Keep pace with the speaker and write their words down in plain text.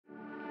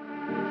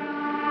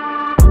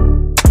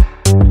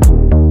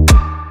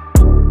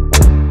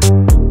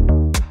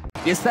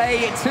You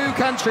say two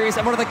countries,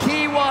 and one of the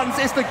key ones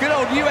is the good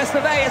old US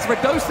of A as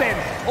Radosin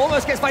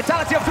almost gets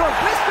Vitality off to a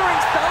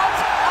blistering start.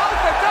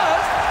 Alpha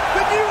does.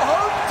 The new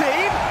home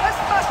team are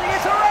smashing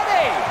it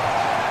already.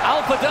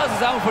 Alpha does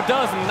as Alpha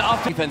does, and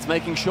after defense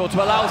making sure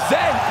to allow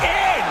Zen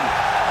in.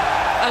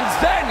 And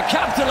Zen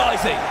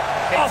capitalizing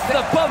off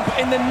the bump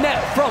in the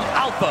net from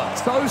Alpha.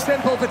 So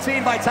simple for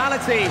Team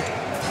Vitality.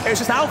 It was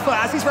just Alpha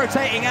as he's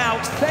rotating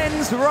out,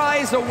 sends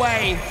Rise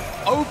away,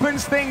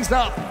 opens things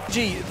up.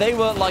 Gee, they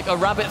were like a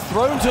rabbit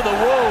thrown to the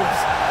wolves.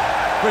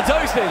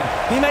 Radosin,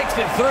 he makes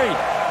it 3.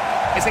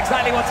 It's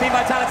exactly what Team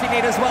Vitality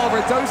need as well.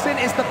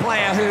 Radosin is the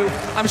player who,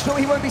 I'm sure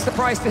he won't be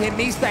surprised to hear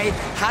me say,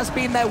 has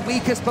been their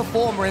weakest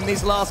performer in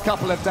these last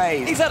couple of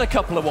days. He's had a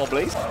couple of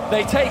wobblies.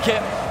 They take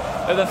it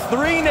at the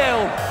 3-0.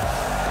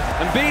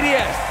 And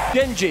BDS,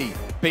 Genji,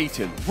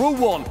 beaten. Rule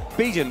 1,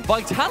 beaten.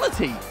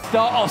 Vitality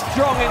start off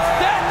strong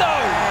instead,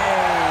 though.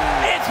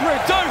 It's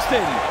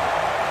Radosin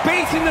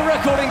beating the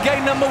record in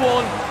game number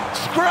 1.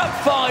 Scrap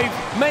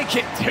 5, make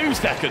it 2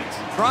 seconds.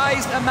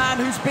 Rise, a man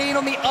who's been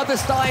on the other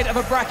side of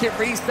a bracket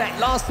reset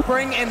last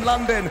spring in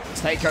London.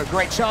 Seiko,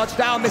 great charge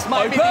down. This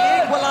might be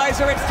the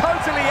equalizer. It's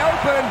totally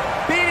open.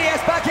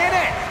 BDS back in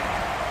it.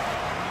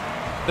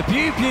 The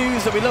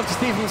pew-pews that we love to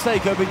see from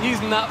Seiko, been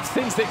using that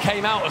since it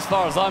came out, as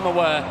far as I'm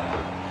aware.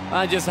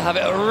 And just to have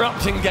it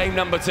erupt in game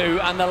number 2,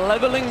 and the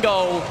leveling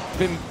goal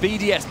been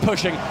BDS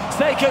pushing.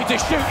 Seiko to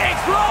shoot,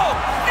 it's long,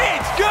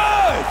 it's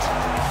good!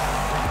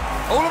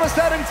 All of a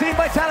sudden, Team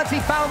Vitality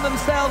found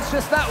themselves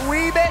just that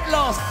wee bit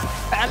lost.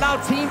 It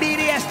allowed Team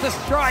BDS to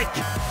strike,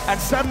 and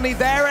suddenly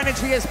their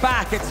energy is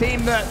back. A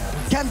team that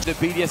can... The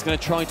BDS going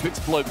to try to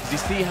explode, because you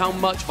see how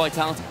much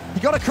Vitality...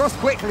 You got to cross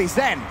quickly,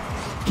 Zen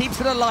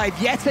keeps it alive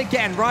yet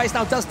again. Rise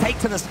now does take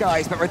to the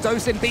skies, but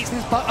Radosin beats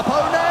his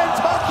opponent.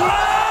 Oh!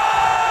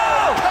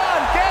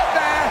 Can't get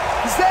there.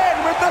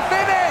 Zen with the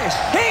finish.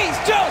 He's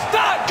just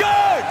that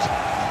good!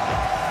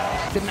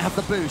 Didn't have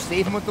the boost,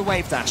 even with the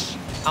wave dash.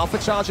 Alpha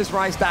charges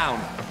Rise down.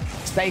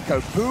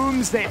 Seiko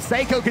booms it.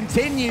 Seiko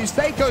continues.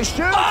 Seiko shoots.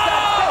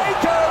 Oh! And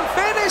Seiko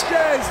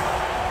finishes.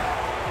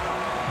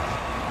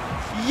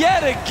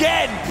 Yet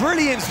again,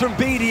 brilliance from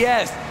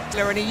BDS.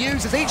 And he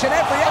uses each and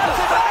every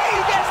opportunity.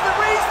 He gets the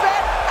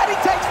reset and he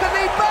takes the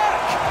lead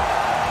back.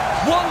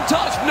 One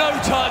touch, no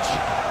touch.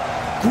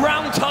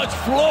 Ground touch,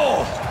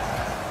 floor.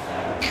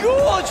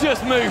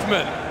 Gorgeous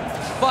movement.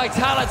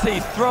 Vitality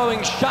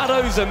throwing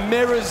shadows and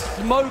mirrors,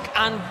 smoke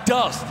and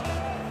dust.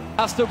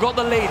 I've still got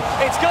the lead.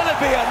 It's going to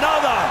be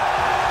another.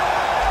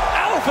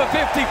 Alpha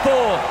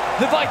 54,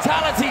 the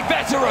Vitality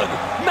veteran,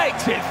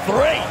 makes it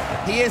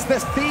 3. He is the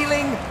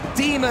stealing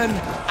demon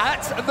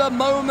at the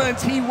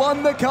moment. He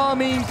won the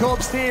Carmine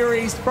Corp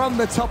series from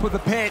the top of the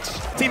pitch.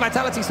 Team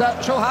Vitality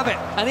sure have it.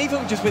 And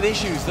even just with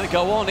issues that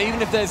go on,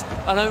 even if there's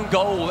an own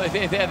goal, if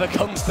it ever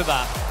comes to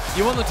that,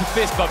 you want them to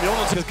fist bump, you want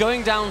them to... Because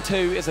going down 2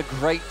 is a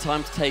great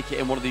time to take it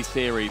in one of these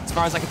series. As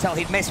far as I can tell,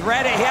 he'd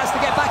misread it. He has to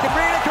get back and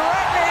read it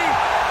correctly.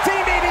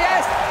 Team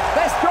BDS,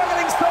 they're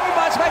struggling so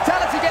much.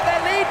 Vitality get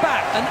their lead back.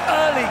 An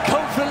early,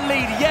 confident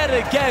lead yet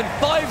again.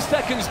 5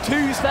 seconds,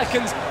 2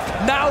 seconds,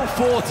 now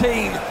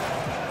 14.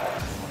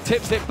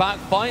 Tips it back,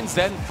 finds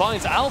Zen,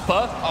 finds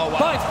Alpha,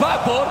 finds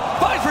backboard,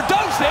 finds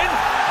Radosin.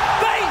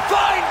 They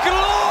find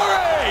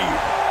glory!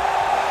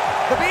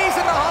 The bees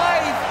in the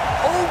hive,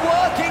 all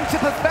working to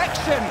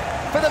perfection.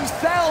 For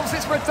themselves,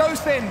 it's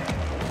Radosin.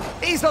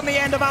 He's on the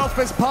end of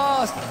Alpha's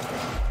pass.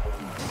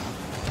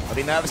 I'll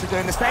be nervous of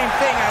doing the same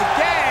thing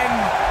again.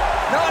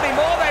 Not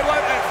anymore, they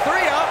won't at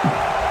 3 up.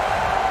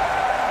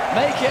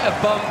 Make it a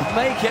bump,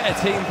 make it a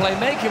team play,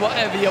 make it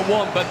whatever you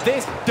want, but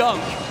this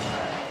dunk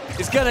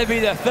is going to be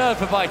the 3rd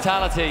for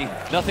Vitality.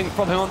 Nothing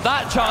from him on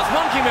that chance.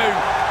 Monkey Moon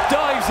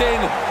dives in,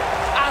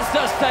 as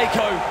does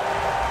Seiko,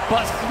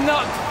 but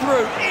snuck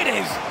through. It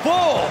is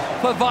 4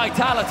 for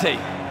Vitality.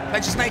 They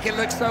just make it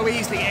look so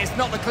easy. It's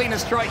not the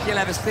cleanest strike you'll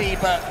ever see,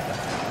 but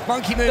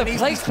Monkey Moon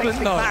easily takes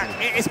it back.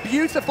 It's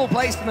beautiful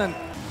placement.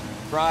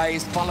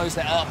 Rise follows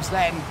it up,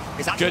 Zen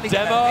is actually good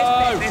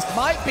demo. This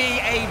might be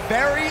a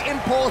very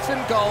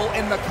important goal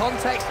in the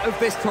context of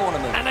this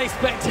tournament. And a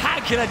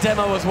spectacular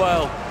demo as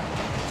well.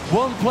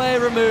 1 player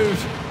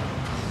removed.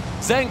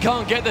 Zen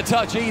can't get the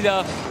touch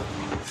either.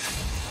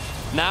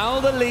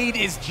 Now the lead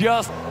is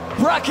just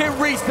bracket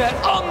reset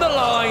on the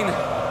line.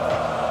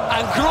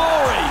 And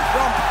glory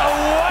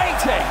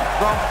awaiting.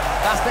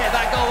 That's it,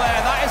 that goal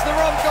there. That is the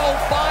wrong goal,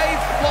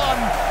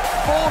 5-1.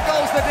 4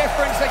 goals the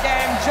difference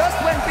again, just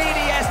when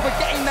BDS were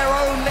getting their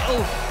own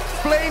little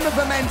flame of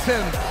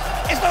momentum.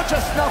 It's not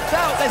just snuffed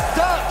out, there's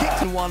dirt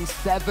kicked in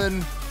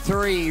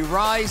 1-7-3.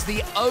 Rise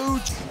the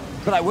OG.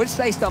 But I would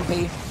say,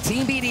 Stumpy,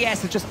 Team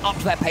BDS have just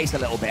upped their pace a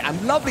little bit. And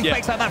lovely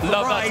fakes like that from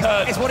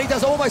Rise is what he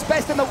does almost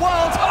best in the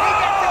world.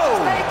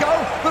 Oh! He gets it to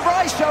Seiko. The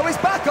Rise show is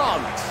back on.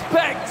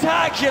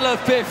 Spectacular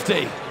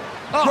 50.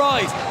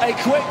 Rise, a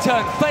quick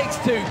turn, fakes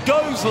 2,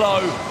 goes low,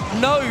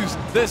 knows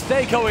that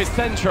Seiko is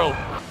central.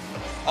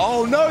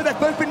 Oh no, they've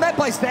both been met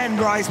by Zen.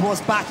 Rise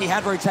was back, he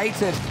had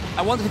rotated.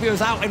 I wondered if he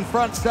was out in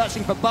front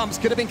searching for bumps.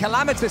 Could have been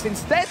calamitous.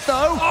 Instead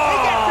though, he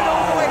gets it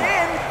all the way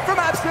in. from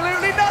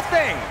absolutely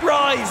nothing.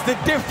 Rise, the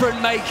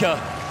different maker.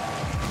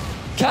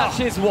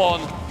 Catches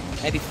one.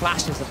 Maybe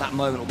flashes of that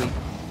moment will be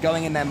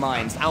going in their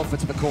minds. Alpha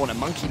to the corner,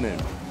 Monkey Moon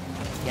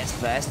gets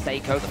there.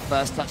 Seiko, the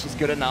first touch is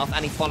good enough,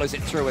 and he follows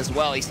it through as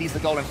well. He sees the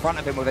goal in front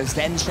of him with a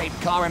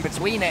Zen-shaped car in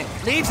between it.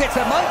 Leaves it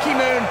to Monkey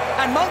Moon,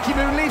 and Monkey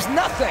Moon leaves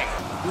nothing.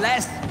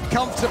 Less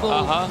comfortable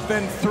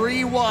than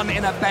 3-1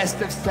 in a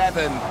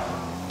best-of-7.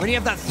 When you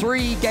have that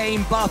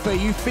 3-game buffer,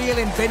 you feel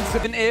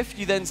invincible. And if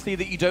you then see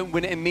that you don't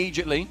win it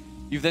immediately,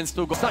 you've then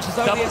still got... Such as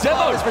only as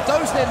far as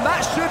Radostin,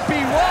 that should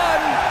be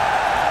one.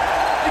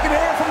 You can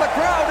hear it from the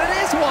crowd, it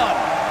is one.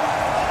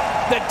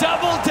 The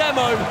double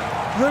demo,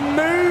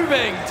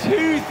 removing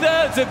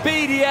 2/3 of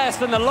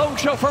BDS, and the long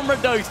shot from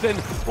Radostin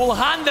will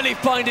handily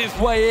find its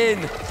way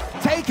in.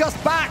 Take us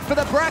back for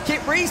the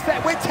bracket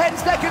reset. We're 10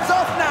 seconds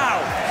off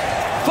now.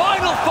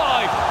 Final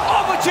 5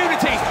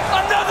 opportunities.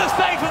 Another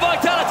save for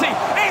Vitality.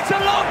 It's a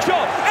long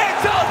shot.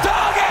 It's on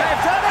target.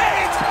 They've done it.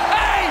 It's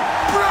a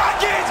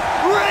bracket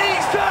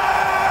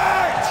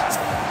reset.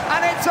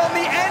 And it's on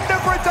the end of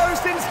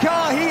Radostin's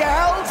car. He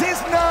held his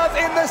nerve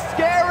in the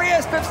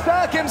scariest of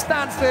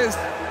circumstances.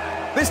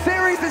 The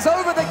series is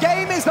over. The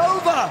game is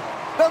over.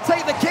 They'll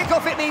take the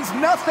kickoff. It means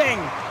nothing.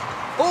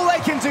 All they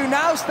can do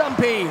now,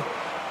 Stumpy,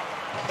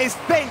 is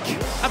think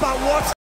about what's